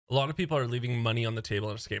A lot of people are leaving money on the table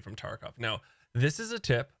in Escape from Tarkov. Now, this is a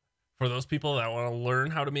tip for those people that want to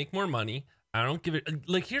learn how to make more money. I don't give it,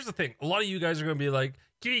 like, here's the thing. A lot of you guys are going to be like,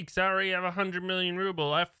 Geeks, I already have 100 million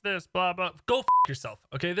ruble, F this, blah, blah. Go f yourself.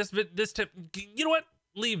 Okay. This tip, you know what?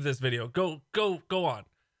 Leave this video. Go on.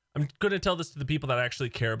 I'm going to tell this to the people that actually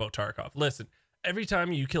care about Tarkov. Listen, every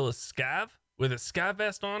time you kill a scav with a scav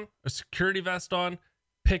vest on, a security vest on,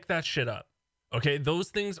 pick that shit up. Okay. Those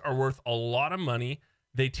things are worth a lot of money.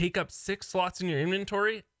 They take up 6 slots in your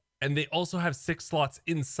inventory, and they also have 6 slots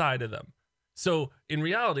inside of them. So in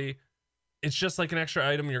reality, it's just like an extra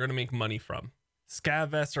item you're going to make money from. Scav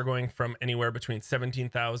vests are going from anywhere between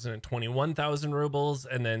 17,000 and 21,000 rubles,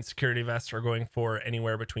 and then security vests are going for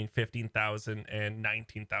anywhere between 15,000 and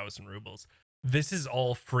 19,000 rubles. This is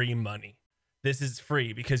all free money. This is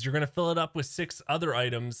free because you're going to fill it up with 6 other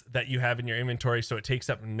items that you have in your inventory, so it takes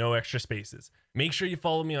up no extra spaces. Make sure you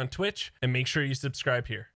follow me on Twitch and make sure you subscribe here.